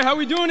How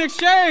we doing,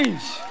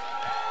 Exchange?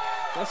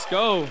 Let's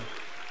go.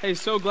 Hey,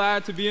 so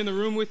glad to be in the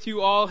room with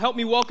you all. Help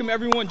me welcome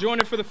everyone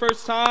joining for the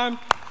first time.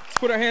 Let's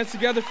put our hands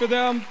together for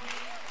them.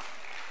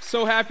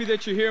 So happy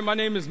that you're here. My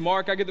name is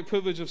Mark. I get the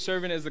privilege of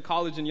serving as the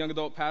college and young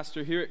adult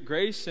pastor here at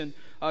Grace. And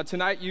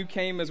tonight you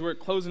came as we're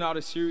closing out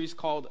a series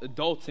called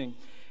Adulting.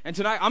 And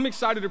tonight I'm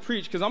excited to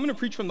preach because I'm going to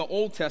preach from the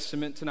Old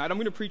Testament tonight. I'm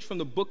going to preach from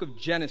the book of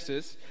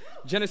Genesis,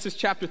 Genesis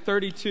chapter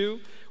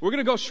 32. We're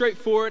going to go straight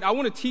forward. I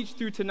want to teach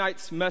through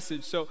tonight's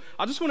message. So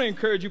I just want to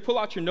encourage you, pull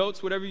out your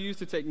notes, whatever you use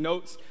to take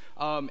notes,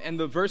 and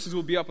the verses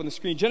will be up on the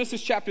screen.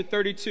 Genesis chapter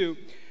 32,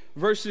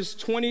 verses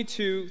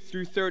 22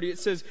 through 30. It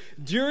says,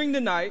 "During the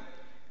night,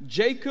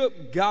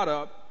 Jacob got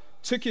up,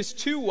 took his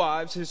 2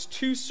 wives, his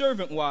 2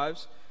 servant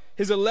wives,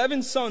 his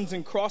 11 sons,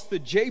 and crossed the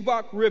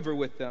Jabbok River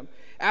with them.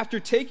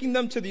 After taking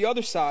them to the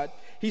other side,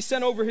 he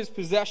sent over his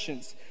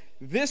possessions.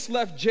 This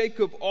left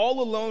Jacob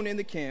all alone in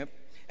the camp,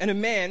 and a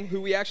man, who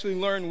we actually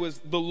learned was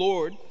the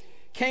Lord,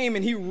 came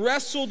and he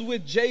wrestled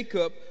with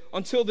Jacob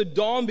until the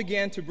dawn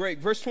began to break."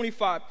 Verse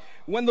 25,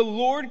 "When the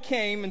Lord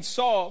came and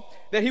saw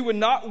that he would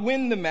not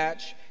win the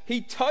match,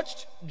 he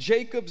touched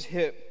Jacob's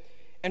hip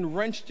and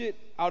wrenched it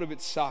out of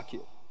its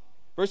socket."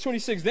 Verse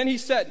 26, "Then he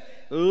said,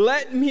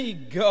 'Let me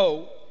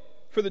go,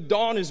 for the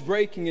dawn is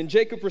breaking.' And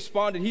Jacob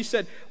responded, he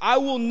said, 'I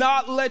will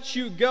not let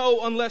you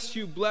go unless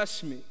you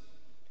bless me.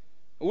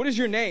 What is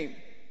your name?'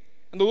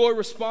 And the Lord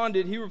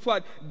responded, he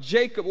replied,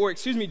 Jacob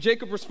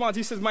responds,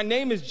 he says, 'My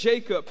name is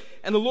Jacob.'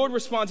 And the Lord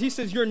responds, he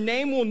says, 'Your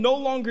name will no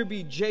longer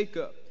be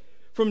Jacob.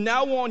 From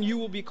now on, you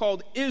will be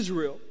called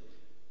Israel.'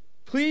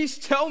 'Please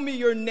tell me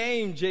your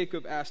name,'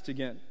 Jacob asked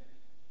again.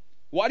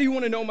 'Why do you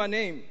want to know my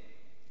name?'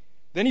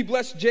 Then he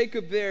blessed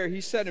Jacob there.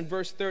 He said in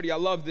verse 30, I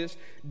love this,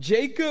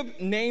 Jacob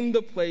named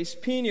the place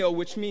Peniel,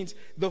 which means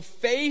the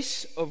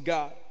face of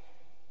God.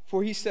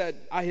 For he said,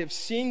 'I have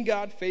seen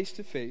God face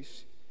to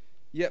face,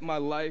 yet my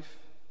life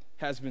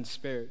has been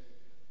spared.'"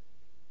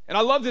 And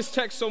I love this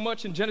text so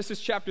much in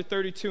Genesis chapter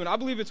 32, and I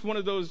believe it's one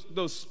of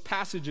those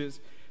passages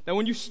that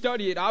when you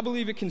study it, I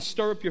believe it can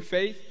stir up your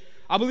faith.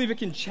 I believe it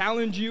can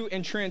challenge you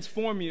and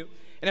transform you.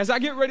 And as I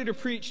get ready to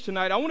preach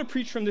tonight, I want to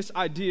preach from this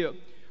idea,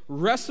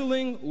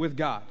 wrestling with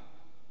God.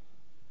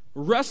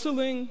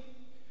 Wrestling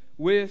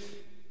with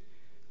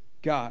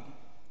God.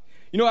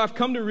 You know, I've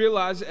come to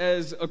realize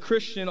as a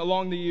Christian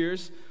along the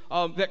years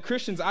that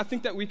Christians, I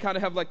think that we kind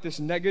of have like this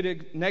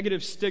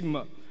negative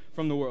stigma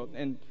from the world.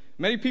 And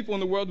many people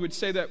in the world would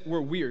say that we're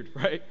weird,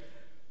 right?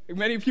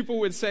 Many people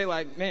would say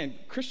like, man,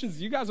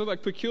 Christians, you guys are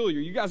like peculiar.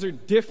 You guys are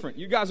different.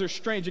 You guys are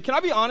strange. And can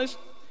I be honest?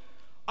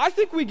 I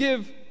think we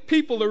give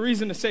people a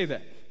reason to say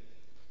that.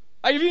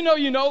 Like if you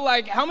know,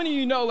 like how many of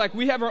you know, like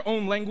we have our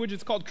own language.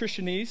 It's called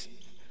Christianese.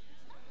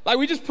 Like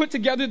we just put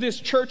together this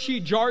churchy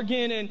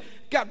jargon and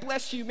God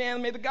bless you,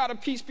 man. May the God of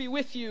peace be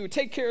with you.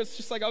 Take care. It's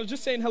just like I was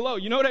just saying hello.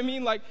 You know what I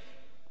mean? Like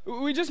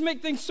we just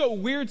make things so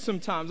weird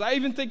sometimes. I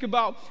even think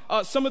about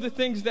some of the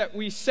things that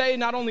we say,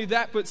 not only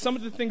that, but some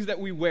of the things that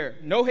we wear.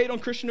 No hate on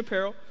Christian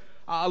apparel.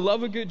 I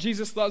love a good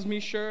Jesus Loves Me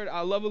shirt.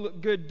 I love a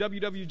good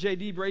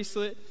WWJD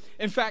bracelet.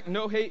 In fact,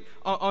 no hate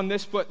on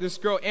this, but this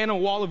girl, Anna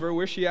Walliver,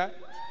 where's she at?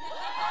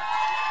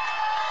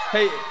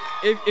 Hey,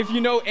 if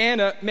you know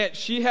Anna, man,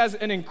 she has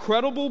an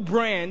incredible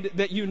brand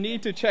that you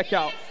need to check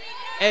out.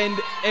 And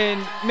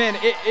man,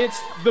 it's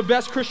the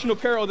best Christian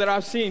apparel that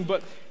I've seen.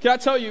 But can I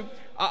tell you,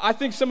 I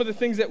think some of the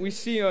things that we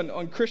see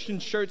on Christian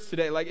shirts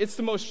today, like it's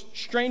the most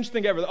strange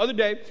thing ever. The other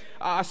day,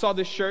 I saw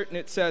this shirt and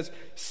it says,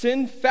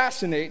 "Sin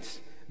fascinates,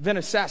 then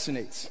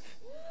assassinates."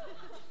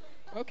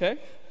 Okay.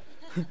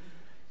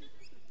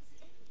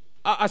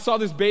 I saw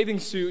this bathing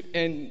suit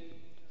and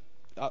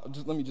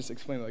let me just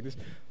explain it like this.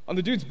 On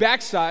the dude's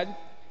backside,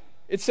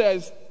 it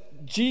says,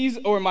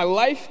 my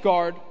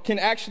lifeguard can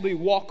actually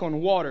walk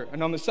on water.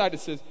 And on the side, it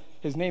says,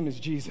 his name is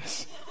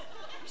Jesus.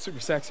 Super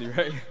sexy,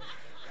 right?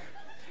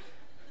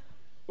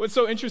 What's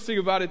so interesting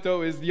about it,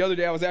 though, is the other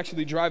day I was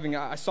actually driving.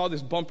 I saw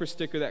this bumper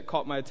sticker that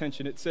caught my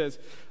attention. It says,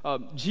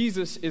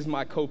 Jesus is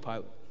my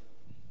co-pilot.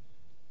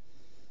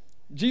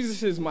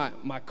 Jesus is my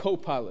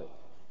co-pilot.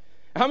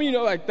 How many of you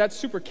know, like, that's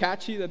super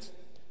catchy, that's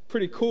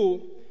pretty cool.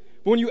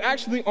 But when you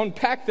actually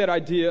unpack that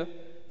idea,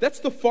 that's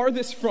the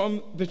farthest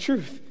from the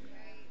truth.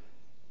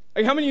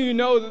 Like, how many of you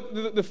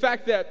know the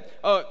fact that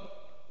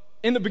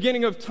in the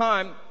beginning of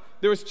time,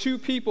 there was 2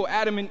 people,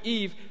 Adam and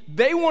Eve.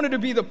 They wanted to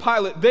be the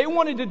pilot. They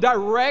wanted to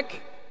direct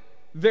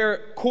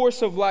their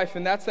course of life,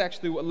 and that's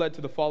actually what led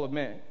to the fall of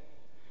man.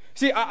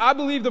 See, I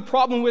believe the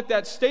problem with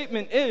that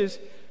statement is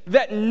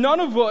that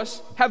none of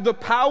us have the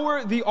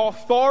power, the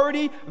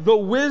authority, the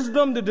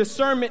wisdom, the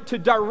discernment to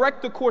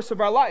direct the course of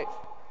our life.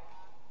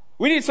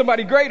 We need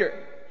somebody greater.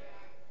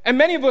 And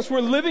many of us,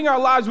 we're living our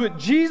lives with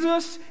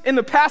Jesus in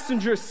the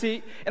passenger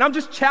seat, and I'm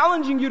just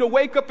challenging you to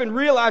wake up and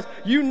realize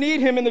you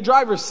need him in the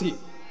driver's seat.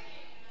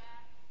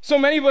 So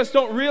many of us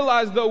don't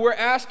realize, though, we're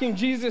asking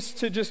Jesus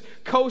to just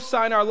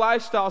co-sign our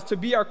lifestyles, to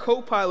be our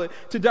co-pilot,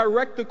 to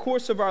direct the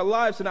course of our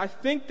lives. And I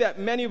think that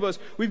many of us,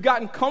 we've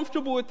gotten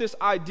comfortable with this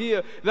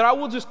idea that I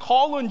will just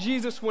call on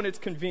Jesus when it's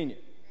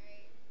convenient.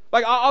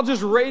 Like, I'll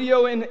just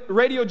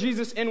radio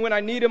Jesus in when I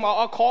need him.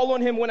 I'll call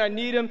on him when I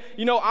need him.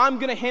 You know, I'm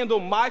going to handle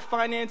my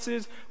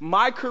finances,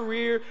 my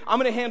career. I'm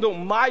going to handle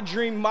my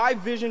dream, my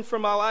vision for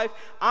my life.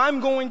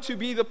 I'm going to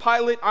be the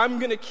pilot. I'm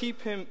going to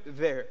keep him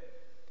there.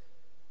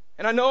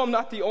 And I know I'm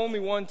not the only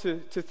one to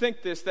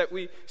think this, that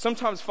we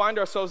sometimes find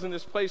ourselves in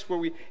this place where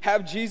we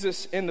have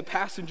Jesus in the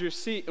passenger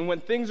seat, and when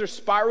things are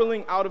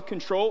spiraling out of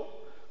control,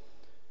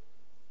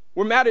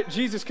 we're mad at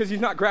Jesus because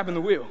he's not grabbing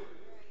the wheel.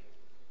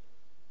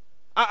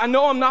 I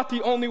know I'm not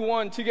the only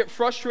one to get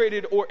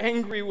frustrated or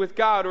angry with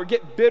God or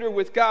get bitter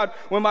with God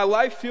when my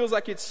life feels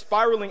like it's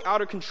spiraling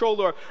out of control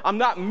or I'm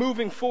not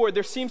moving forward.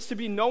 There seems to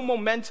be no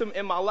momentum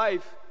in my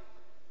life.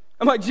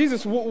 I'm like,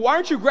 Jesus, why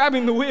aren't you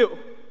grabbing the wheel?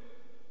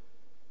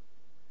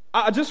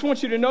 I just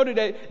want you to know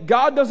today,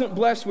 God doesn't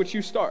bless what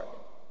you start.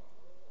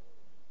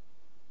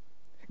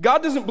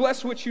 God doesn't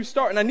bless what you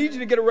start. And I need you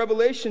to get a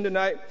revelation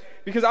tonight,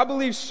 because I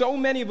believe so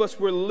many of us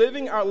were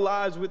living our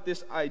lives with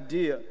this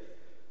idea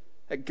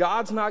that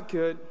God's not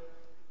good,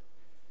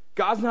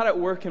 God's not at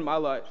work in my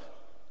life,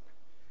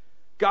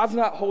 God's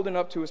not holding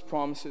up to his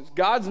promises,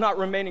 God's not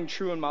remaining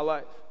true in my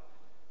life.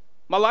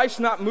 My life's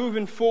not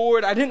moving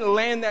forward. I didn't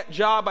land that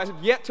job.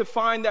 I've yet to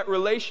find that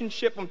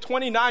relationship. I'm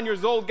 29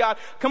 years old. God,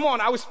 come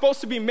on, I was supposed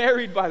to be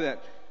married by then.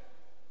 And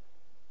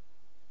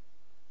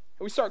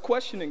we start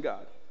questioning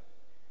God.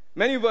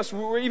 Many of us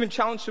were even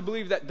challenged to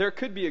believe that there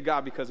could be a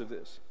God because of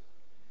this.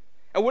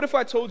 And what if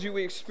I told you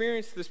we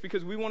experience this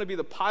because we want to be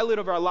the pilot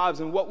of our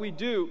lives, and what we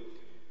do,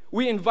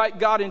 we invite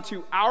God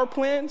into our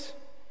plans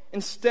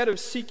instead of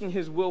seeking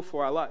his will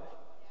for our life.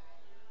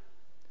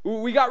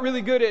 We got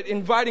really good at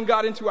inviting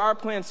God into our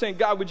plans, saying,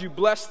 God, would you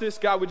bless this?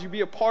 God, would you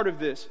be a part of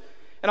this?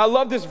 And I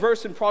love this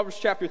verse in Proverbs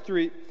chapter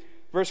 3,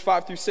 verse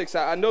 5 through 6.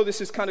 I know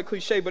this is kind of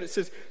cliche, but it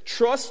says,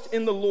 trust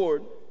in the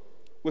Lord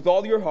with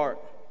all your heart.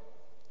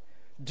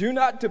 Do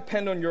not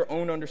depend on your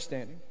own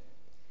understanding.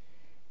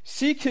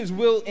 Seek his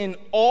will in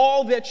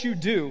all that you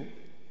do,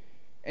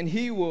 and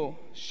he will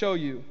show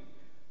you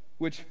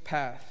which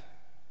path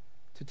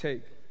to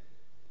take.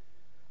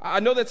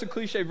 I know that's a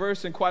cliche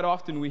verse, and quite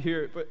often we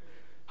hear it, but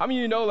how many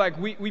of you know, like,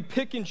 we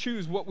pick and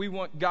choose what we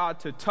want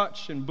God to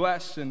touch and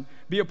bless and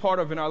be a part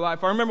of in our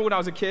life? I remember when I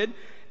was a kid,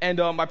 and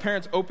my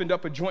parents opened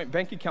up a joint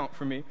bank account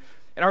for me.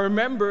 And I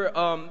remember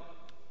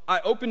I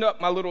opened up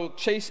my little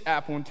Chase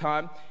app one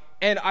time,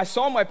 and I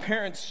saw my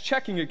parents'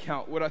 checking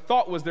account, what I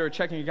thought was their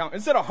checking account.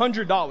 It said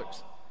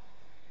 $100.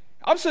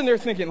 I'm sitting there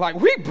thinking, like,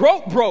 we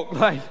broke,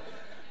 like,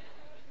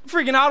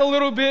 freaking out a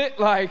little bit,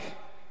 like,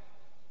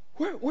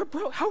 we're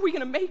broke. How are we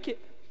going to make it?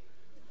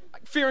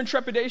 Like, fear and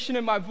trepidation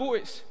in my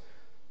voice.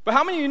 But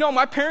how many of you know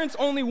my parents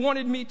only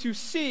wanted me to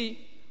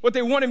see what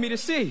they wanted me to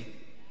see?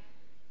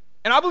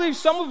 And I believe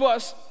some of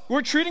us,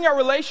 we're treating our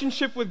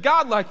relationship with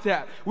God like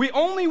that. We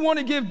only want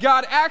to give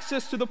God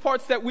access to the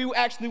parts that we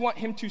actually want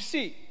him to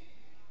see.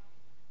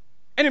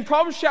 And in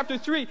Proverbs chapter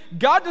 3,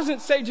 God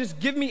doesn't say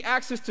just give me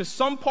access to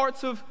some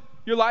parts of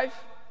your life.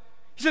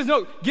 He says,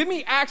 no, give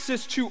me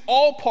access to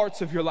all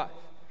parts of your life.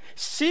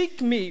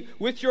 Seek me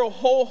with your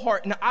whole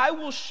heart, and I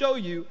will show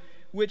you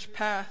which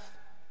path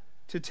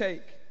to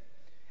take.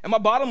 And my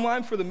bottom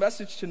line for the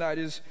message tonight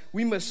is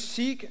we must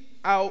seek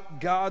out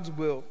God's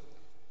will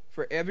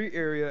for every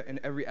area and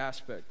every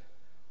aspect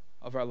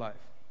of our life.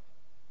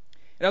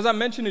 And as I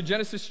mentioned in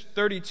Genesis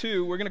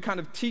 32, we're going to kind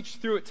of teach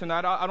through it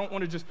tonight. I don't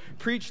want to just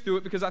preach through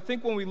it, because I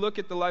think when we look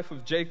at the life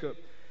of Jacob,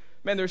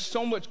 man, there's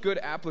so much good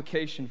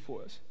application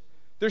for us.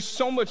 There's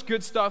so much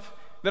good stuff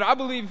that I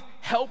believe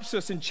helps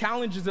us and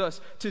challenges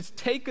us to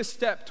take a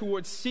step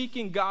towards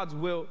seeking God's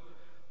will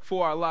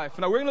for our life.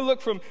 Now, we're going to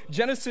look from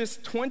Genesis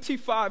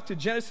 25 to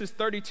Genesis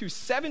 32,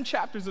 7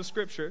 chapters of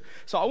Scripture.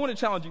 So I want to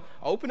challenge you.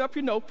 Open up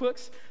your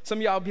notebooks. Some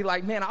of y'all be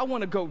like, man, I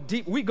want to go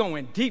deep. We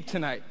going deep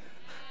tonight.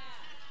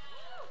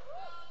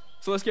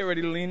 So let's get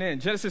ready to lean in.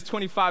 Genesis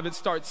 25, it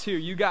starts here.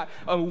 You got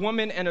a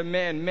woman and a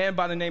man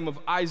by the name of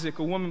Isaac,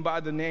 a woman by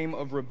the name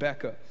of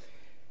Rebekah.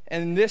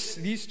 And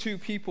these two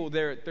people,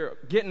 they're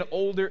getting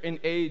older in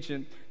age,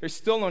 and they're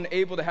still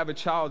unable to have a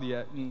child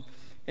yet. And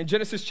in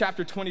Genesis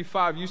chapter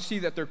 25, you see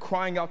that they're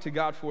crying out to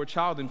God for a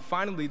child, and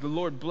finally the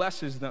Lord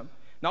blesses them,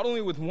 not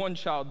only with one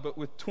child, but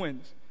with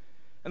twins.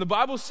 And the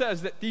Bible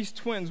says that these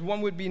twins,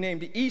 one would be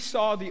named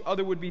Esau, the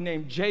other would be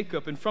named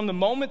Jacob. And from the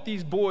moment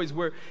these boys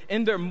were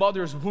in their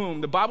mother's womb,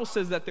 the Bible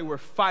says that they were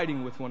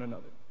fighting with one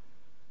another.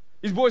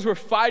 These boys were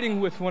fighting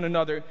with one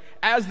another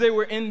as they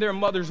were in their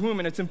mother's womb.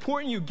 And it's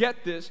important you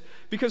get this,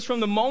 because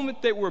from the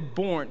moment they were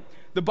born,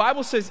 the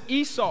Bible says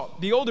Esau,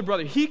 the older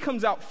brother, he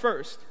comes out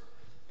first.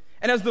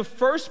 And as the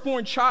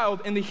firstborn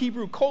child in the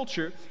Hebrew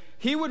culture,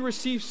 he would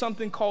receive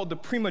something called the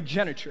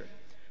primogeniture.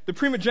 The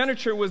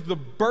primogeniture was the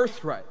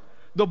birthright,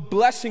 the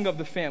blessing of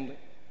the family.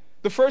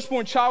 The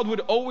firstborn child would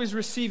always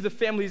receive the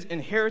family's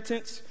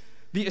inheritance,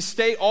 the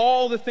estate,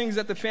 all the things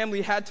that the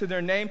family had to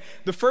their name.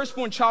 The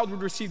firstborn child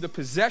would receive the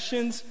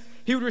possessions.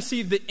 He would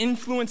receive the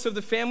influence of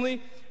the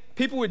family.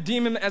 People would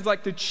deem him as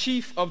like the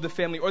chief of the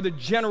family or the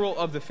general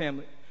of the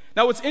family.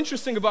 Now, what's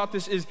interesting about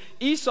this is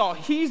Esau,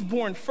 he's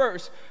born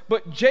first,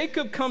 but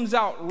Jacob comes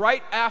out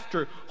right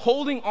after,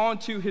 holding on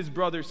to his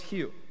brother's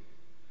heel.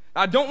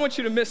 Now, I don't want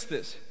you to miss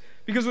this,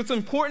 because what's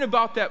important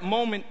about that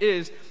moment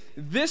is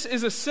this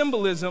is a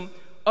symbolism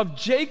of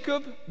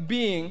Jacob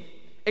being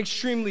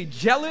extremely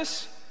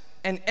jealous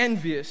and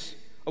envious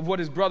of what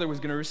his brother was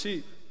going to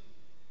receive.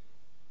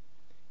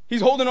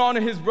 He's holding on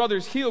to his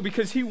brother's heel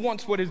because he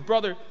wants what his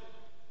brother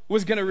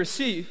was going to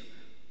receive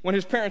when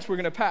his parents were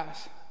going to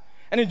pass.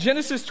 And in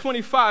Genesis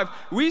 25,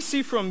 we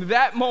see from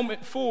that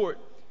moment forward,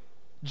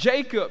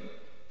 Jacob,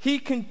 he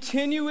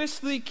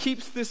continuously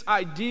keeps this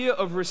idea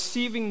of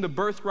receiving the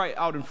birthright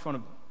out in front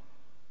of him.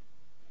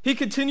 He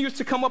continues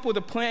to come up with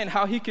a plan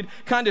how he could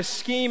kind of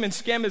scheme and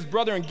scam his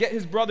brother and get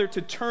his brother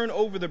to turn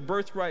over the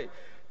birthright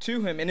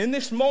to him. And in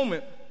this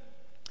moment,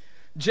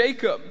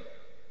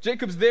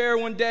 Jacob's there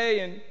one day,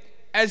 and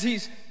as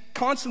he's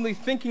constantly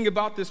thinking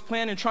about this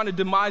plan and trying to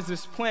demise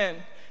this plan,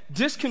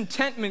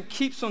 discontentment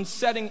keeps on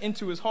setting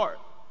into his heart.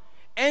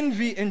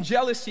 Envy and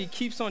jealousy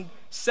keeps on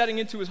setting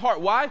into his heart.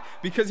 Why?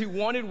 Because he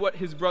wanted what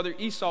his brother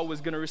Esau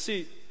was going to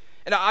receive.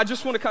 And I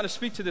just want to kind of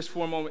speak to this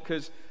for a moment,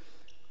 because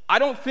I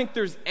don't think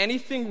there's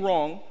anything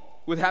wrong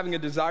with having a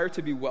desire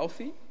to be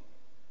wealthy,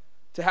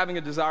 to having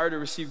a desire to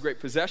receive great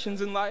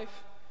possessions in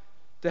life,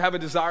 to have a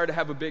desire to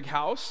have a big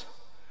house.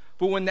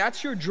 But when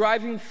that's your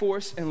driving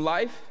force in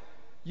life,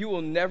 you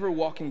will never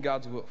walk in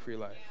God's will for your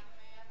life.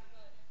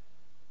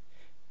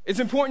 It's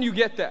important you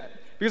get that,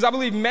 because I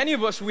believe many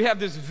of us, we have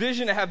this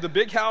vision to have the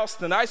big house,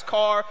 the nice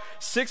car,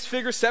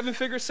 6-figure,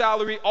 7-figure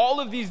salary, all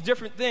of these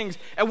different things,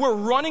 and we're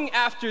running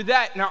after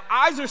that, and our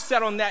eyes are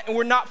set on that, and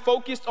we're not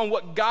focused on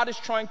what God is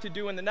trying to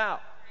do in the now.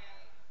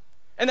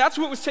 And that's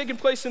what was taking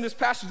place in this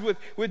passage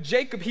with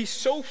Jacob. He's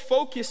so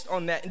focused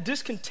on that, and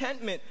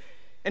discontentment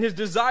and his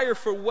desire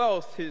for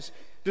wealth, his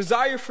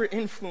desire for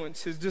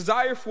influence, his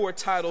desire for a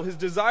title, his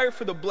desire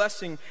for the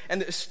blessing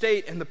and the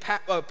estate and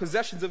the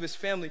possessions of his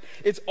family.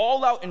 It's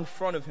all out in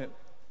front of him.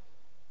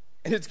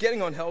 And it's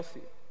getting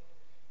unhealthy.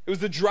 It was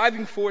the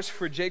driving force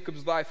for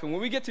Jacob's life. And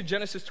when we get to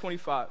Genesis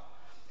 25,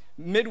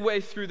 midway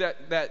through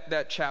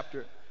that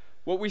chapter,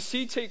 what we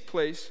see take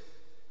place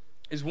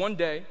is one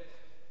day,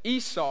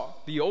 Esau,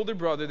 the older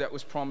brother that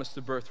was promised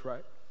the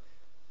birthright,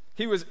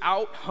 he was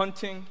out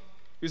hunting,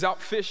 he was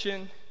out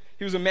fishing,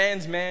 he was a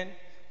man's man.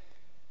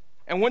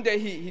 And one day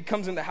he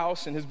comes in the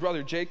house, and his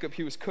brother Jacob,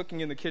 he was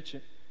cooking in the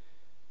kitchen.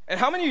 And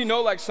how many of you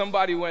know, like,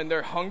 somebody when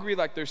they're hungry,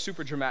 like, they're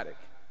super dramatic?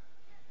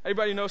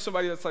 Anybody know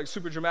somebody that's like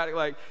super dramatic?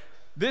 Like,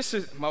 this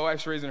is, my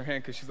wife's raising her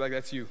hand because she's like,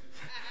 that's you.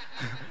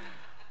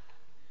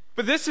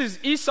 But this is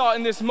Esau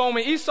in this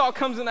moment. Esau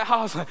comes in the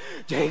house like,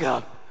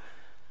 Jacob,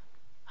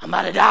 I'm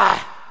about to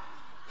die.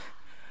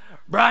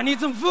 Bro, I need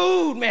some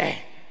food, man.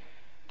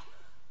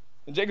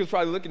 And Jacob's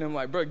probably looking at him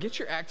like, bro, get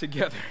your act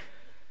together.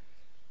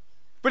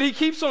 But he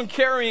keeps on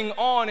carrying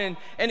on, and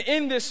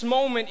in this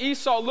moment,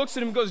 Esau looks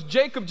at him and goes,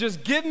 Jacob,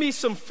 just give me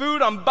some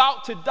food, I'm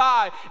about to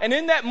die. And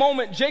in that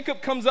moment,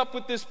 Jacob comes up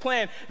with this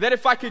plan that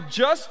if I could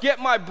just get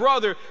my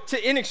brother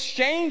to, in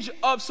exchange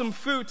of some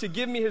food, to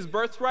give me his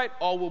birthright,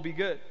 all will be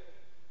good.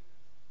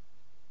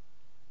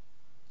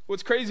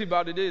 What's crazy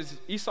about it is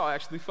Esau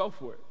actually fell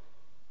for it.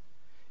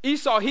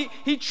 Esau,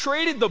 he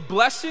traded the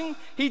blessing,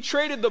 he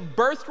traded the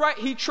birthright,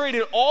 he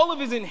traded all of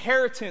his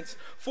inheritance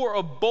for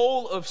a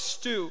bowl of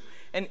stew.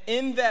 And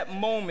in that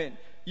moment,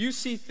 you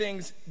see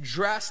things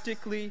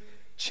drastically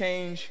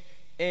change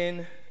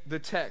in the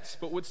text.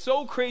 But what's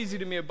so crazy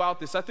to me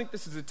about this, I think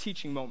this is a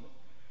teaching moment.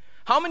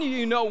 How many of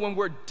you know when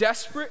we're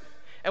desperate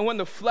and when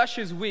the flesh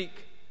is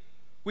weak,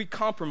 we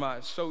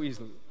compromise so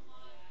easily?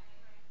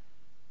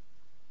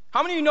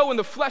 How many of you know when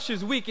the flesh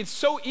is weak, it's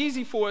so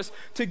easy for us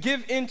to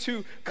give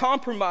into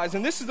compromise?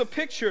 And this is a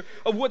picture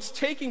of what's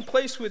taking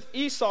place with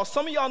Esau.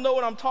 Some of y'all know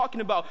what I'm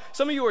talking about.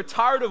 Some of you are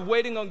tired of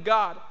waiting on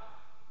God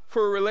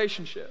for a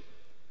relationship.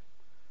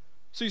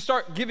 So you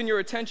start giving your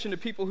attention to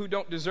people who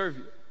don't deserve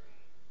you.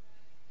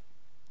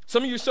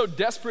 Some of you are so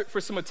desperate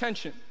for some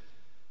attention.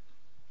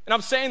 And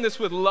I'm saying this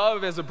with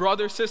love as a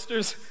brother,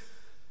 sisters.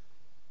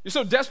 You're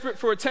so desperate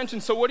for attention,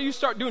 so what do you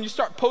start doing? You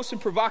start posting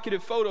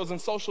provocative photos on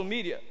social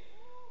media.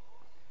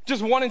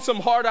 Just wanting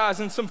some hard eyes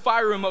and some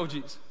fire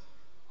emojis.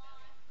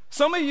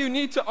 Some of you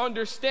need to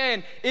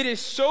understand it is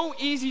so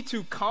easy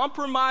to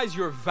compromise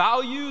your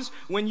values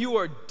when you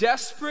are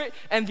desperate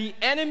and the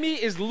enemy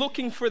is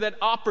looking for that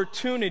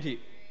opportunity.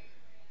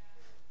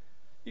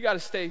 You got to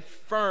stay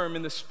firm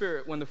in the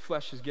spirit when the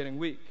flesh is getting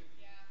weak.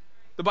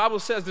 The Bible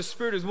says the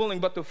spirit is willing,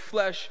 but the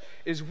flesh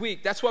is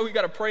weak. That's why we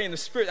got to pray in the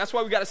spirit. That's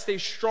why we got to stay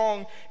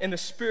strong in the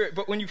spirit.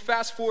 But when you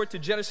fast forward to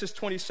Genesis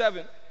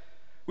 27,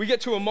 we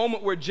get to a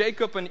moment where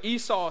Jacob and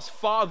Esau's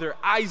father,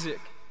 Isaac,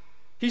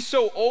 he's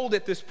so old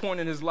at this point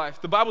in his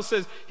life. The Bible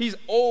says he's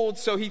old,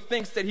 so he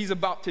thinks that he's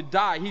about to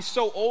die. He's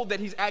so old that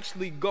he's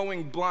actually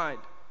going blind.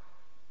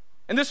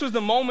 And this was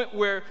the moment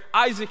where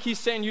Isaac, he's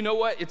saying, you know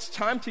what? It's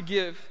time to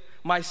give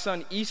my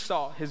son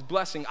Esau his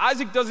blessing.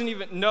 Isaac doesn't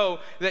even know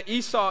that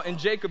Esau and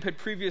Jacob had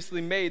previously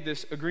made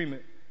this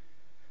agreement.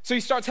 So he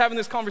starts having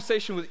this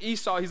conversation with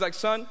Esau. He's like,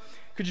 son,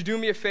 could you do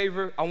me a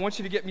favor? I want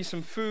you to get me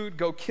some food.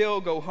 Go kill,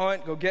 go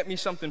hunt, go get me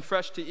something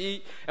fresh to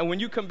eat. And when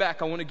you come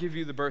back, I want to give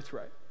you the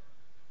birthright.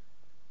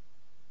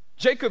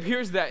 Jacob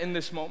hears that in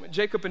this moment.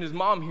 Jacob and his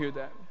mom hear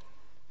that.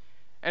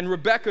 And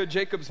Rebekah,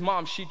 Jacob's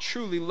mom, she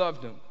truly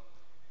loved him.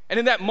 And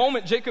in that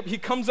moment, Jacob, he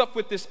comes up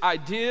with this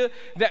idea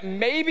that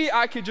maybe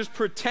I could just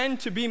pretend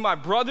to be my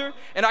brother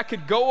and I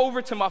could go over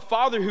to my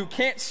father who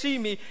can't see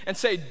me and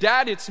say,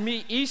 Dad, it's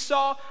me,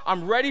 Esau.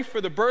 I'm ready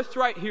for the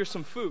birthright. Here's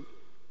some food.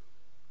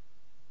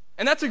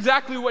 And that's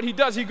exactly what he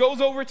does. He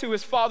goes over to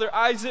his father,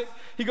 Isaac.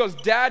 He goes,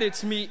 Dad,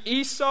 it's me,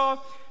 Esau.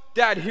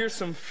 Dad, here's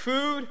some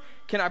food.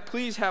 Can I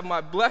please have my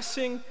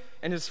blessing?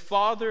 And his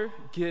father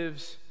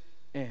gives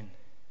in.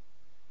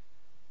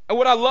 And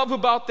what I love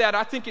about that,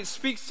 I think it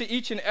speaks to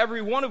each and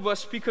every one of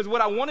us, because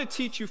what I want to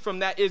teach you from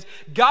that is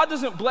God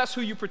doesn't bless who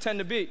you pretend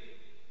to be.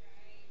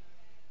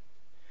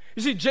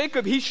 You see,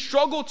 Jacob, he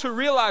struggled to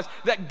realize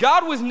that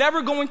God was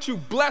never going to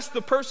bless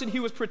the person he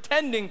was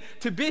pretending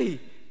to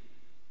be.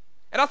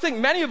 And I think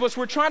many of us,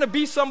 we're trying to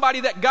be somebody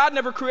that God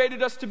never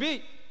created us to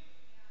be.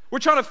 We're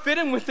trying to fit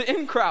in with the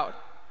in crowd.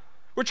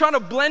 We're trying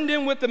to blend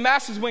in with the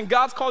masses when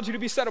God's called you to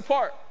be set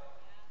apart.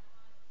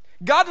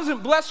 God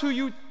doesn't bless who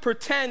you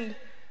pretend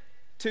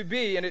to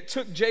be, and it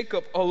took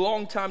Jacob a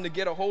long time to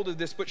get a hold of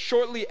this, but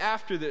shortly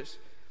after this,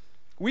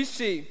 we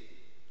see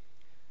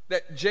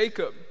that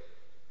Jacob,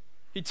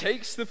 he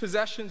takes the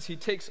possessions, he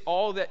takes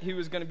all that he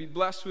was going to be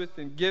blessed with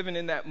and given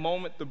in that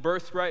moment, the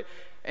birthright,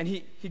 and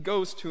he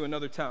goes to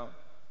another town.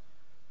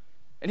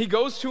 And he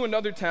goes to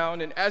another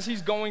town, and as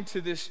he's going to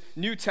this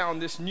new town,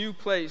 this new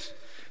place,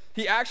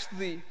 he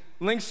actually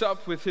links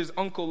up with his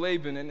uncle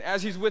Laban, and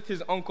as he's with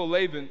his uncle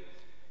Laban,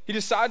 he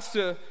decides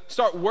to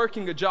start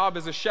working a job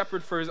as a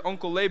shepherd for his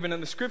uncle Laban.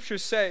 And the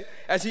scriptures say,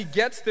 as he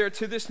gets there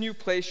to this new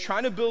place,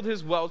 trying to build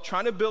his wealth,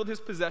 trying to build his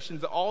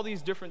possessions, all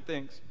these different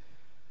things.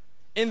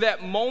 In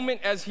that moment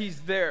as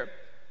he's there,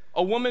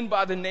 a woman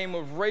by the name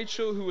of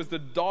Rachel, who was the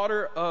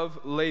daughter of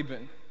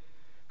Laban,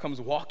 comes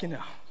walking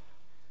out.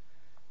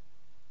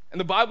 And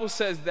the Bible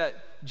says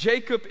that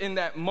Jacob, in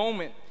that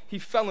moment, he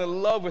fell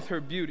in love with her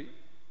beauty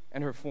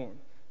and her form.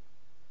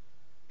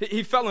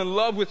 He fell in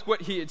love with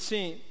what he had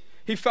seen.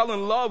 He fell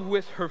in love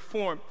with her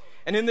form.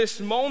 And in this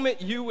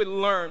moment, you would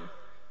learn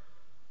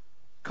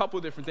a couple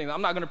of different things.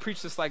 I'm not going to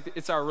preach this like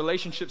it's our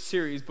relationship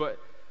series, but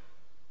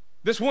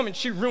this woman,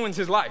 she ruins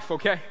his life,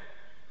 okay?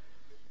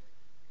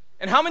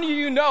 And how many of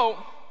you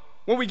know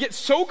when we get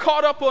so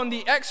caught up on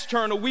the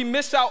external, we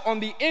miss out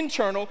on the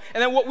internal,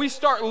 and then what we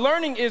start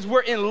learning is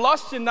we're in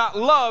lust and not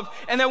love,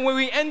 and then when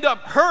we end up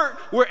hurt,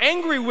 we're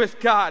angry with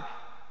God.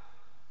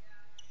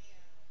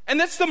 And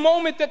that's the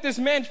moment that this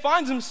man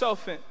finds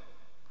himself in.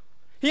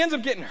 He ends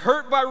up getting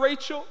hurt by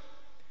Rachel,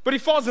 but he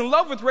falls in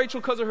love with Rachel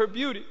because of her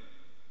beauty.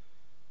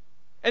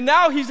 And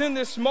now he's in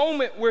this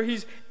moment where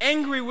he's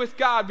angry with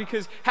God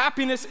because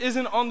happiness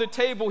isn't on the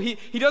table. He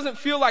doesn't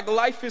feel like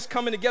life is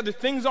coming together.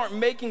 Things aren't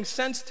making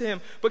sense to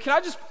him. But can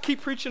I just keep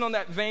preaching on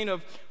that vein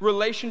of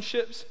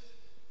relationships?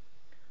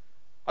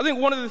 I think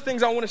one of the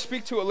things I want to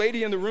speak to a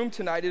lady in the room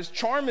tonight is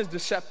charm is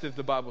deceptive,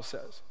 the Bible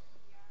says.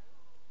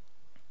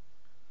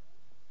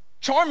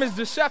 Charm is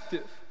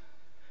deceptive.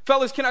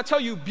 Fellas, can I tell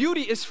you,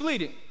 beauty is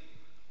fleeting.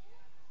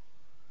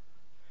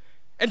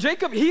 And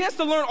Jacob, he has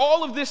to learn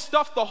all of this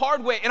stuff the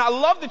hard way. And I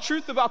love the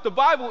truth about the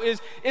Bible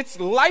is it's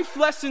life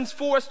lessons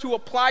for us to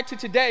apply to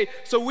today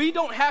so we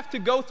don't have to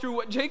go through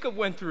what Jacob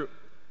went through.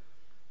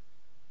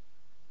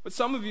 But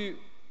some of you,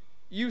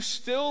 you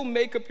still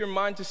make up your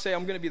mind to say,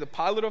 I'm going to be the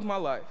pilot of my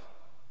life.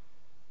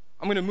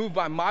 I'm going to move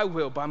by my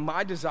will, by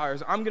my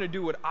desires. I'm going to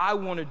do what I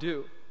want to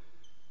do.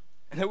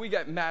 And then we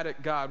get mad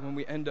at God when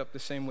we end up the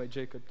same way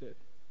Jacob did.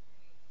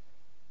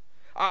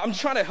 I'm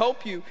trying to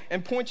help you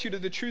and point you to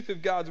the truth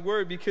of God's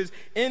word, because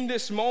in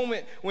this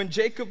moment when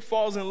Jacob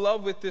falls in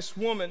love with this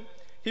woman,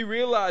 he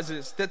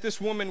realizes that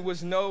this woman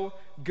was no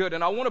good.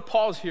 And I want to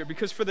pause here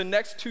because for the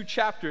next 2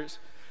 chapters,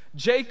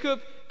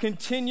 Jacob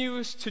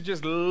continues to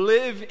just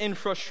live in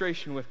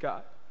frustration with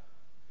God.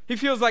 He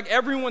feels like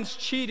everyone's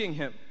cheating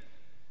him.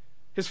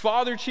 His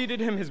father cheated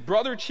him, his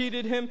brother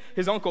cheated him,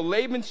 his uncle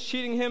Laban's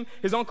cheating him,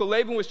 his uncle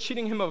Laban was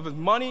cheating him of his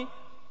money.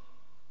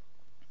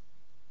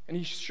 And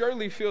he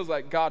surely feels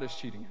like God is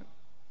cheating him.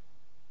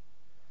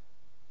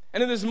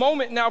 And in this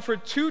moment now for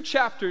 2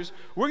 chapters,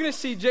 we're going to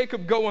see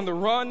Jacob go on the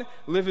run,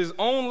 live his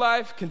own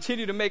life,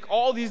 continue to make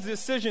all these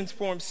decisions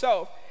for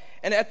himself.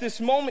 And at this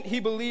moment,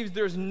 he believes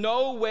there's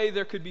no way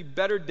there could be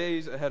better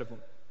days ahead of him.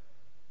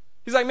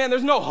 He's like, man,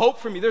 there's no hope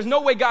for me. There's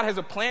no way God has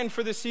a plan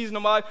for this season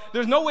of my life.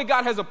 There's no way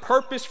God has a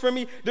purpose for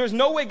me. There's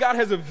no way God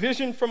has a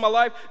vision for my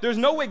life. There's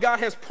no way God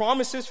has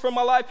promises for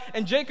my life.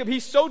 And Jacob,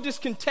 he's so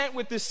discontent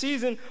with this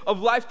season of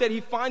life that he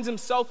finds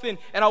himself in.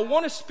 And I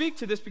want to speak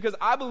to this because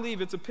I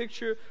believe it's a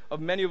picture of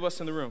many of us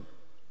in the room.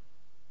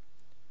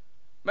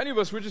 Many of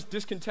us, we're just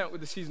discontent with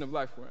the season of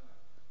life we're in.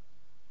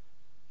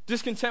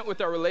 Discontent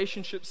with our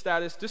relationship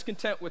status,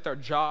 discontent with our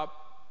job.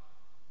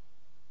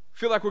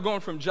 Feel like we're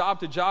going from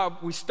job to job.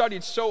 We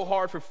studied so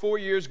hard for 4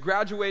 years,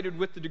 graduated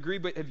with the degree,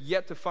 but have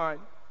yet to find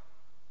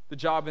the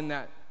job in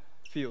that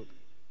field.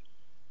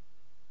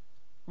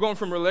 We're going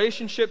from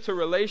relationship to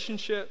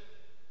relationship.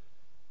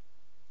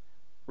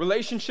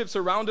 Relationships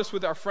around us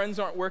with our friends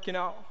aren't working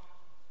out.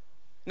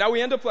 Now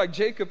we end up like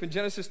Jacob in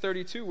Genesis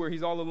 32, where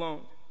he's all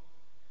alone.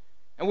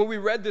 And when we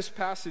read this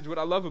passage, what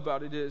I love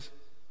about it is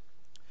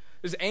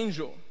this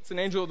angel. It's an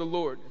angel of the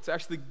Lord. It's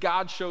actually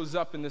God shows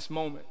up in this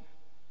moment.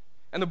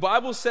 And the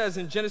Bible says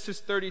in Genesis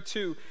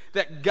 32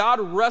 that God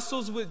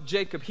wrestles with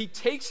Jacob. He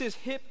takes his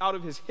hip out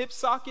of his hip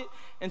socket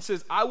and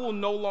says, I will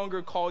no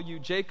longer call you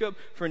Jacob,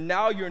 for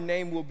now your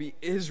name will be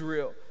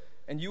Israel,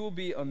 and you will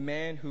be a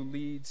man who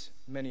leads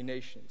many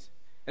nations.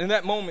 And in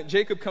that moment,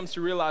 Jacob comes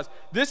to realize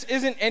this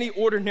isn't any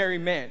ordinary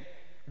man.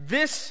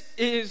 This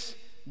is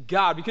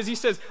God, because he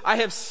says, I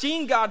have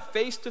seen God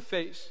face to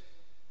face,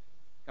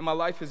 and my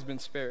life has been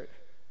spared.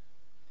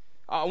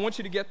 I want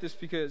you to get this,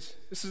 because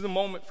this is the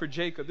moment for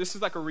Jacob. This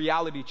is like a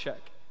reality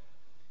check.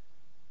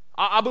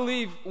 I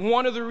believe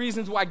one of the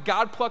reasons why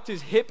God plucked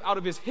his hip out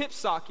of his hip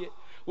socket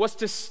was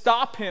to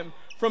stop him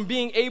from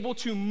being able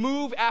to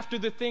move after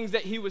the things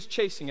that he was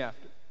chasing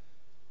after.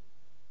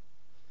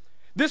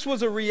 This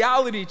was a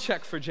reality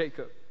check for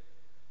Jacob.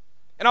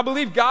 And I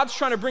believe God's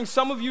trying to bring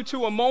some of you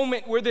to a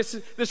moment where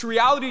this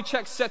reality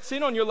check sets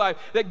in on your life,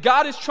 that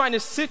God is trying to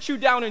sit you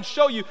down and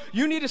show you,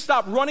 you need to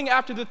stop running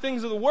after the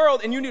things of the world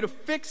and you need to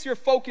fix your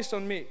focus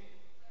on me.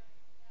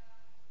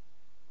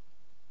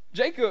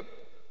 Jacob,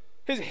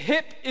 his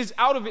hip is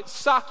out of its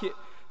socket.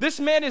 This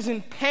man is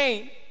in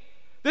pain.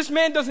 This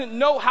man doesn't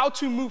know how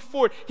to move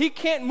forward. He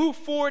can't move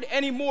forward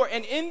anymore.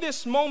 And in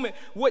this moment,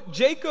 what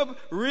Jacob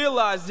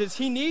realized is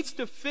he needs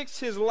to fix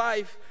his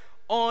life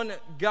on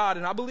God.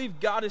 And I believe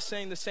God is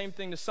saying the same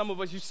thing to some of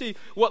us. You see,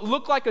 what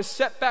looked like a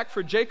setback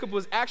for Jacob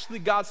was actually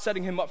God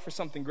setting him up for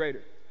something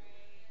greater.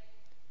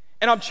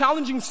 And I'm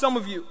challenging some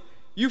of you.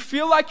 You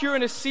feel like you're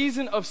in a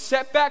season of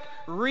setback,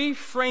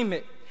 reframe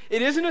it.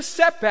 It isn't a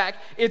setback.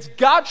 It's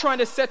God trying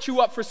to set you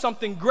up for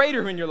something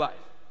greater in your life.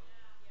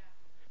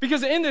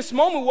 Because in this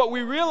moment, what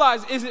we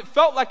realize is it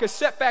felt like a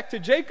setback to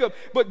Jacob,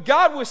 but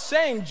God was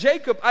saying,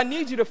 Jacob, I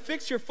need you to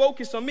fix your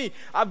focus on me.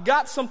 I've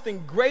got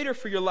something greater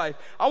for your life.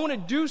 I want to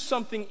do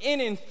something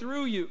in and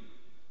through you.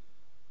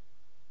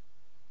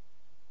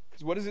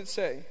 Because what does it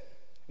say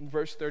in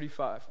verse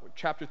 35, or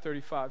chapter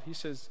 35? He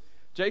says,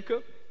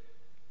 Jacob,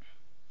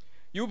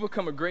 you will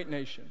become a great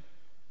nation.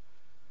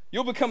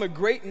 You'll become a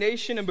great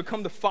nation and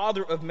become the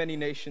father of many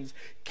nations.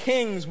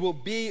 Kings will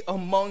be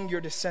among your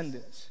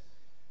descendants.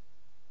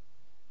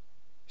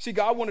 See,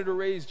 God wanted to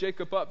raise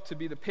Jacob up to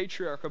be the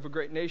patriarch of a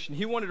great nation.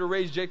 He wanted to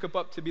raise Jacob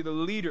up to be the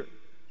leader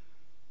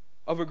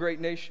of a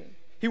great nation.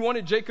 He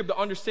wanted Jacob to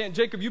understand,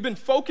 Jacob, you've been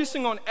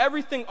focusing on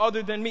everything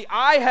other than me.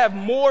 I have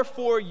more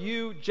for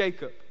you,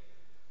 Jacob.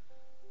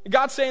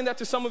 God's saying that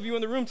to some of you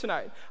in the room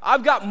tonight.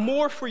 I've got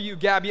more for you,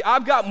 Gabby.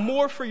 I've got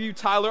more for you,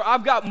 Tyler.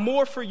 I've got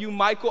more for you,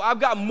 Michael. I've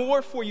got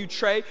more for you,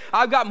 Trey.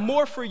 I've got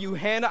more for you,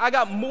 Hannah. I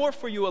got more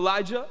for you,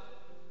 Elijah.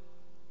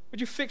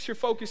 Would you fix your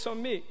focus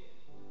on me?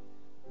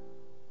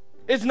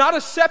 It's not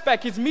a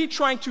setback. It's me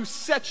trying to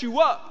set you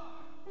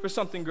up for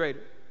something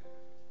greater.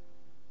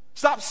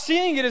 Stop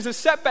seeing it as a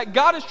setback.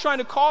 God is trying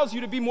to cause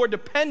you to be more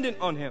dependent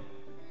on him.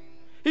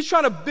 He's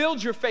trying to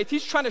build your faith.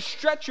 He's trying to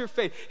stretch your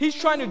faith. He's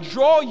trying to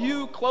draw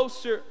you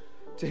closer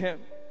to him.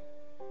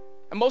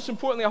 And most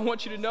importantly, I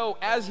want you to know,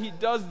 as he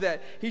does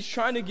that, he's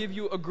trying to give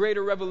you a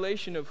greater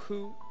revelation of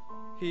who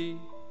he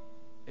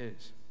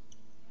is.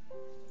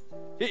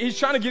 He's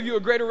trying to give you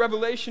a greater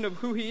revelation of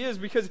who he is,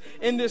 because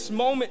in this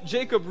moment,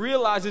 Jacob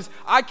realizes,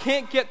 I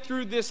can't get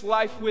through this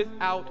life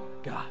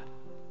without God.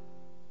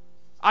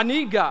 I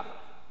need God.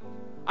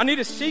 I need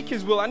to seek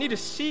his will. I need to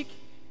seek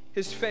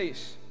his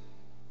face.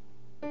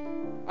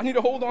 I need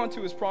to hold on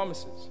to his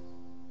promises.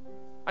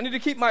 I need to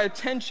keep my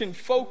attention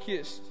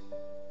focused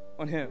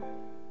on him.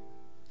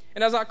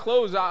 And as I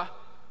close, I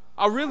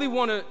really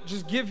want to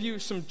just give you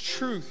some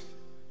truth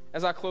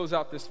as I close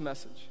out this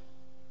message.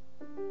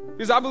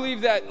 Because I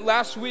believe that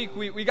last week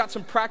we got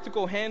some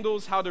practical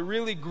handles how to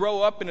really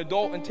grow up and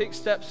adult and take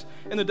steps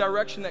in the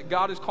direction that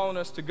God is calling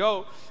us to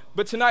go.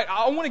 But tonight,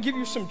 I want to give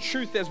you some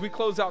truth as we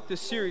close out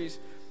this series.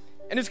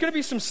 And it's going to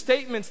be some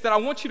statements that I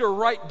want you to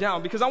write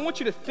down, because I want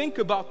you to think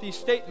about these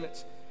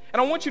statements.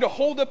 And I want you to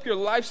hold up your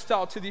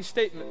lifestyle to these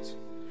statements.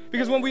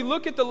 Because when we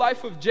look at the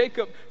life of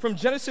Jacob from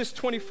Genesis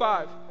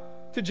 25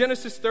 to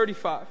Genesis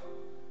 35,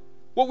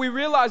 what we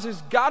realize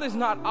is God is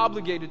not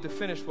obligated to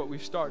finish what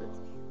we've started.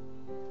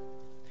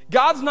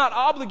 God's not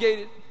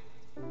obligated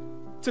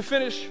to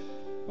finish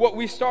what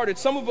we started.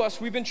 Some of us,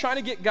 we've been trying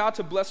to get God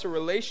to bless a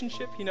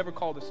relationship he never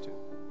called us to.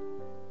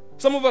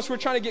 Some of us, we're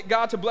trying to get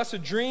God to bless a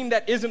dream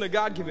that isn't a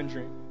God-given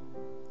dream.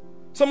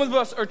 Some of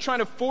us are trying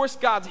to force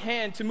God's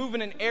hand to move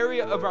in an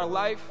area of our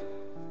life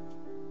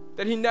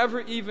that he never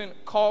even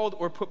called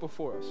or put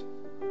before us.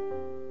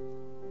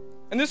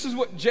 And this is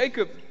what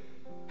Jacob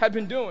had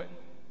been doing.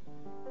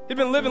 He'd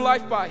been living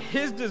life by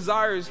his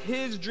desires,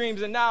 his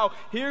dreams, and now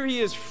here he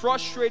is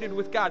frustrated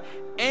with God,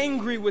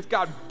 angry with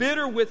God,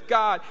 bitter with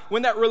God.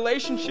 When that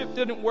relationship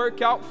didn't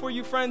work out for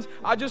you, friends,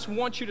 I just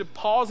want you to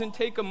pause and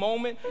take a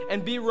moment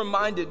and be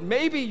reminded.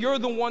 Maybe you're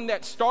the one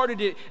that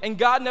started it and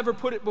God never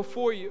put it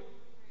before you.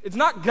 It's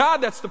not God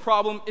that's the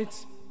problem,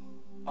 it's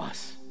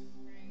us.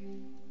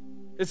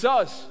 It's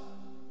us.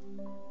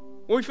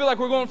 When we feel like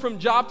we're going from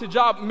job to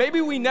job,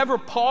 maybe we never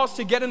pause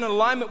to get in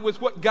alignment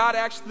with what God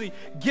actually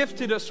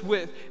gifted us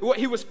with, what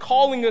he was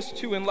calling us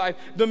to in life,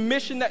 the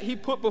mission that he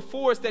put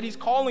before us that he's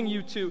calling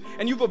you to,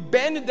 and you've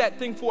abandoned that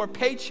thing for a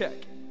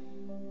paycheck,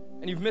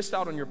 and you've missed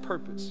out on your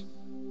purpose.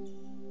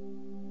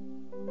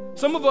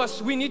 Some of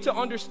us, we need to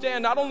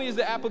understand, not only is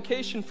the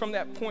application from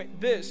that point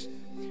this,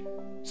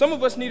 some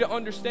of us need to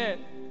understand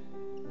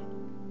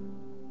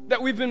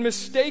that we've been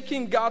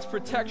mistaking God's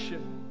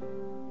protection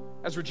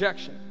as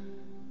rejection.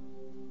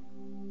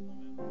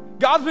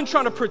 God's been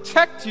trying to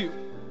protect you.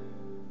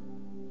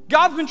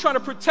 God's been trying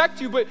to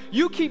protect you, but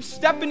you keep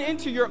stepping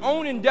into your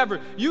own endeavor.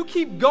 You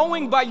keep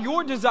going by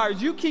your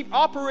desires. You keep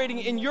operating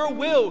in your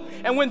will.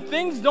 And when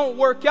things don't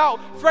work out,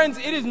 friends,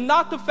 it is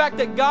not the fact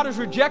that God is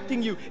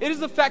rejecting you. It is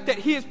the fact that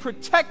he is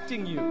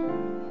protecting you.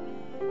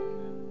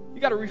 You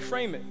got to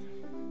reframe it.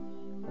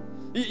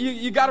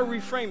 You got to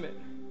reframe it.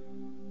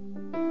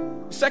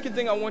 The second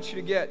thing I want you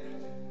to get,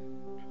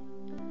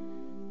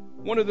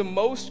 one of the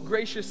most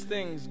gracious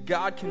things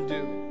God can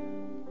do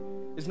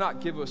is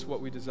not give us what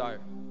we desire.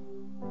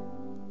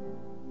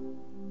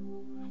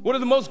 One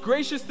of the most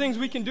gracious things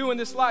we can do in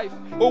this life,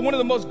 or one of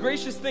the most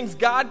gracious things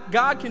God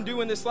can do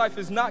in this life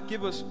is not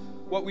give us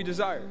what we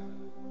desire.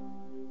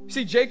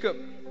 See, Jacob,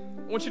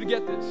 I want you to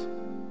get this.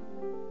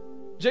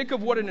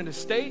 Jacob wanted an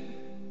estate.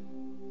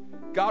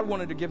 God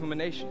wanted to give him a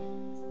nation.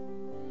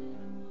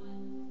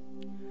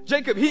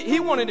 Jacob, he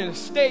wanted an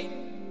estate.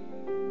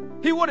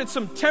 He wanted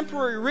some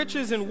temporary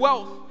riches and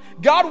wealth.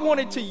 God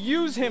wanted to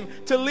use him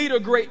to lead a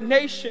great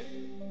nation.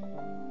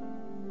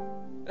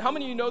 And how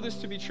many of you know this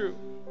to be true?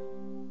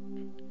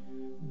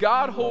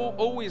 God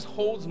always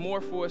holds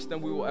more for us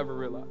than we will ever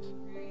realize.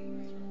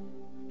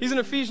 He's in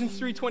Ephesians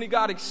 3:20,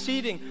 God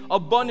exceeding,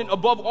 abundant,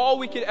 above all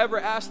we could ever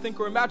ask, think,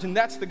 or imagine.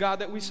 That's the God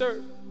that we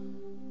serve.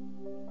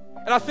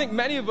 And I think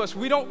many of us,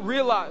 we don't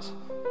realize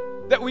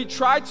that we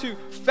try to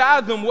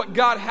fathom what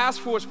God has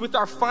for us with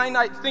our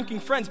finite thinking.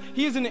 Friends,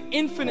 he is an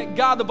infinite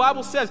God. The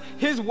Bible says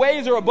his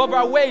ways are above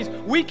our ways.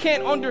 We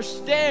can't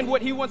understand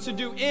what he wants to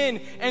do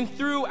in and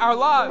through our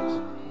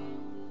lives.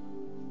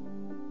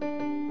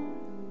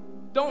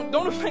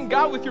 Don't offend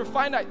God with your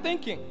finite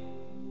thinking.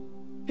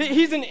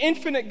 He's an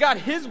infinite God.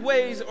 His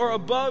ways are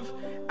above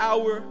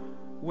our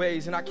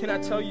ways. And I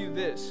cannot tell you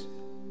this.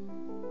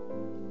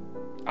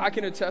 I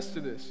can attest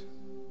to this.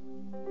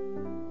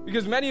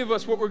 Because many of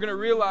us, what we're going to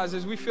realize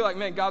is we feel like,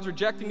 man, God's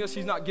rejecting us.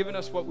 He's not giving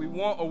us what we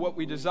want or what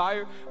we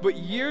desire. But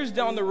years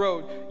down the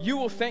road, you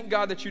will thank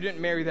God that you didn't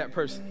marry that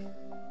person.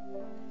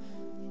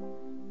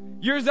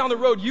 Years down the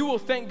road, you will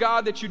thank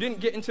God that you didn't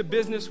get into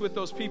business with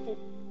those people.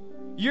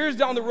 Years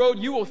down the road,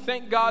 you will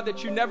thank God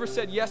that you never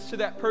said yes to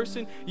that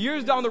person.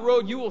 Years down the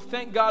road, you will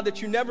thank God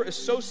that you never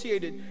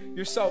associated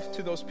yourself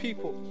to those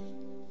people.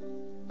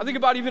 I think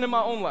about even in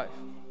my own life.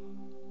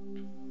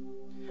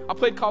 I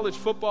played college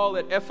football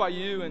at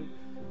FIU, and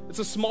it's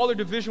a smaller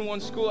Division I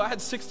school. I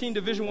had 16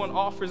 Division I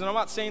offers, and I'm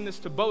not saying this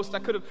to boast. I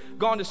could have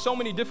gone to so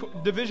many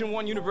different Division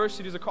I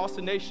universities across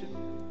the nation.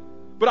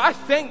 But I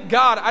thank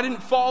God I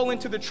didn't fall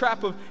into the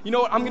trap of, you know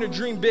what, I'm going to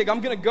dream big.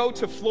 I'm going to go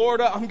to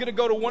Florida. I'm going to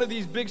go to one of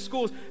these big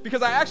schools,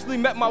 because I actually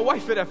met my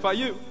wife at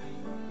FIU.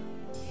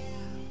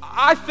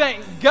 I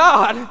thank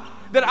God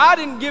that I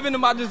didn't give in to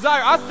my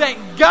desire. I thank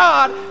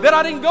God that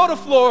I didn't go to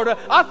Florida.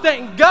 I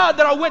thank God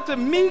that I went to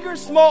meager,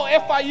 small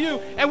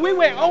FIU, and we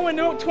went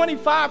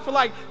 0-25 for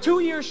like 2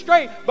 years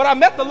straight, but I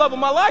met the love of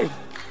my life.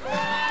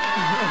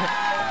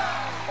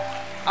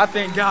 I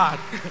thank God.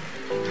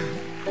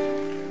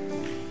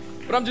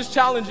 But I'm just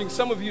challenging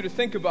some of you to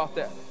think about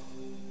that,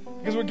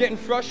 because we're getting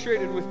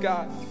frustrated with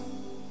God.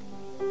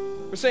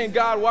 We're saying,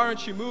 God, why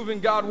aren't you moving?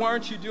 God, why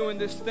aren't you doing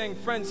this thing?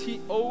 Friends, he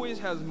always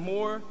has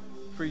more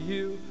for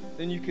you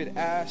than you could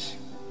ask,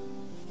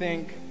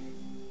 think,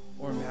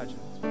 or imagine.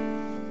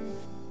 And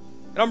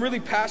I'm really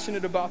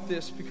passionate about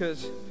this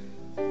because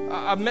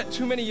I've met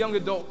too many young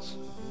adults.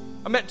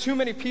 I've met too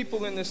many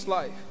people in this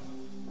life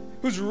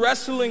who's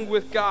wrestling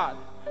with God,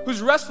 who's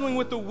wrestling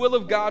with the will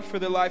of God for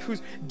their life,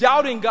 who's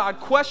doubting God,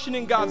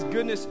 questioning God's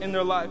goodness in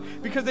their life,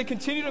 because they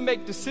continue to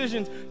make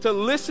decisions to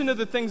listen to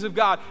the things of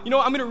God. You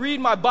know, I'm going to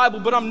read my Bible,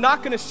 but I'm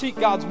not going to seek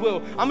God's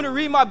will. I'm going to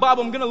read my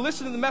Bible, I'm going to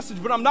listen to the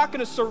message, but I'm not going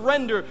to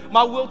surrender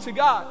my will to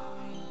God.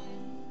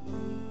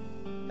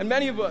 And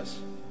many of us,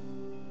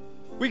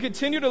 we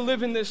continue to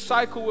live in this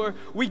cycle where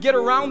we get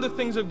around the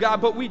things of God,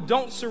 but we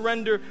don't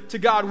surrender to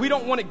God. We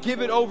don't want to give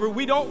it over.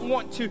 We don't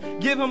want to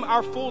give him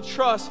our full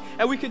trust.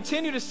 And we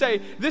continue to say,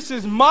 this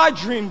is my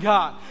dream,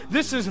 God.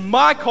 This is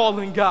my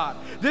calling, God.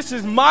 This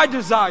is my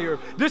desire.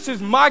 This is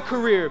my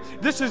career.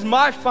 This is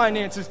my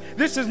finances.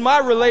 This is my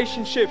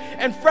relationship.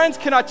 And friends,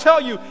 can I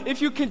tell you,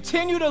 if you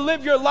continue to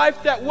live your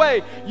life that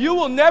way, you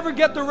will never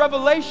get the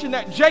revelation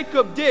that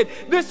Jacob did.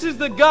 This is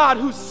the God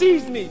who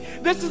sees me.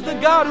 This is the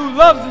God who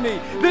loves me.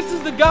 This is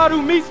the God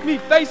who meets me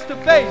face to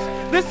face.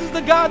 This is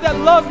the God that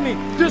loves me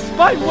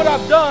despite what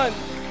I've done.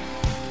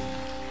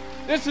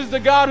 This is the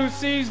God who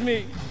sees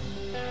me.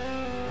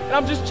 And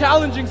I'm just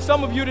challenging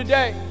some of you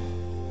today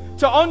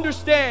to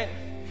understand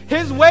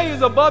his way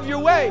is above your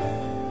way.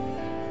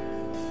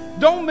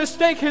 Don't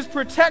mistake his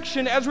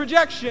protection as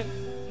rejection.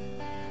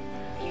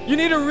 You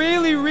need to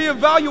really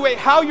reevaluate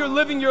how you're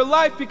living your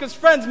life because,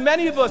 friends,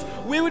 many of us,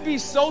 we would be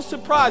so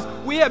surprised.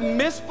 We have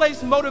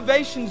misplaced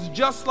motivations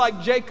just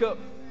like Jacob.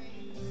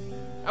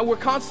 And we're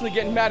constantly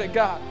getting mad at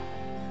God.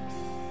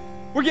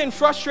 We're getting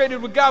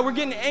frustrated with God. We're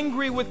getting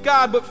angry with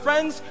God. But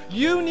friends,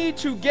 you need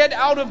to get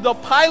out of the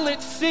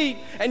pilot's seat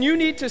and you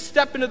need to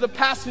step into the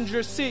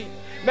passenger seat.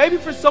 Maybe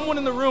for someone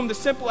in the room, the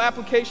simple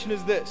application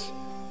is this.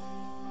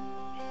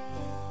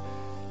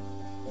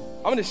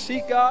 I'm going to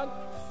seek God.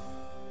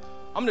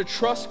 I'm going to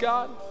trust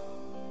God.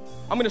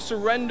 I'm going to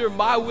surrender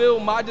my will,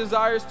 my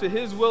desires to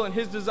his will and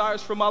his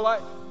desires for my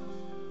life.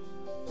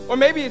 Or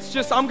maybe it's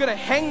just I'm going to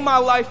hang my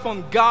life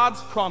on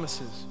God's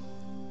promises.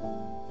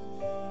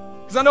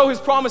 Because I know his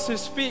promises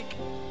speak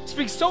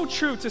so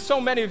true to so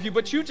many of you,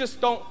 but you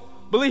just don't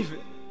believe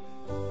it.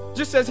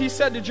 Just as he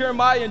said to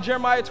Jeremiah in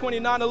Jeremiah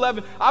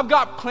 29:11, I've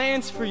got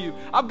plans for you.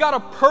 I've got a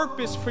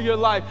purpose for your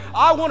life.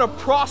 I want to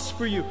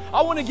prosper you.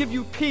 I want to give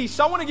you peace.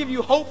 I want to give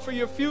you hope for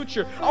your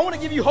future. I want to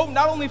give you hope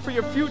not only for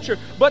your future,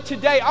 but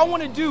today. I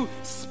want to do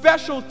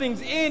special things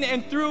in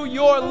and through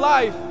your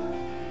life.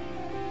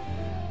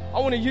 I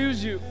want to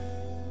use you.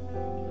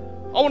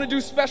 I want to do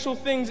special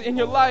things in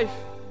your life.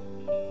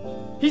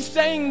 He's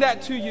saying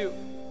that to you.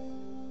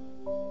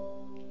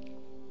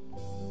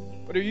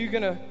 But are you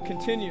going to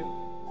continue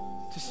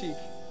to seek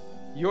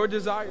your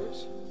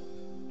desires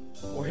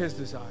or his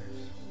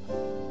desires?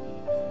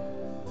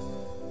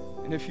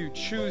 And if you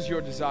choose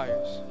your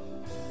desires,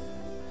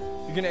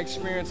 you're going to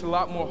experience a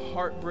lot more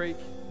heartbreak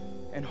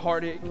and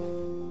heartache,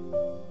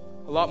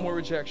 a lot more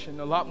rejection,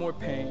 a lot more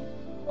pain,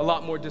 a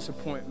lot more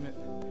disappointment.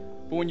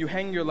 But when you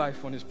hang your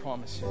life on his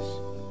promises,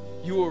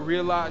 you will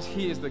realize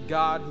he is the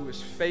God who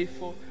is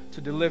faithful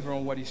to deliver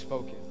on what he's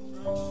spoken.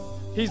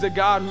 He's the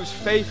God who's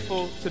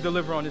faithful to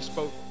deliver on his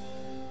spoken.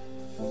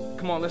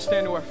 Come on, let's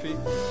stand to our feet.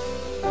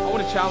 I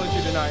want to challenge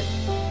you tonight.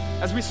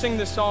 As we sing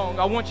this song,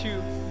 I want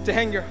you to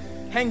hang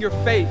your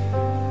faith,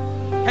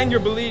 hang your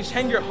beliefs,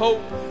 hang your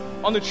hope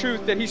on the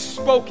truth that he's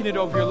spoken it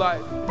over your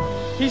life.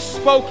 He's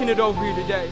spoken it over you today.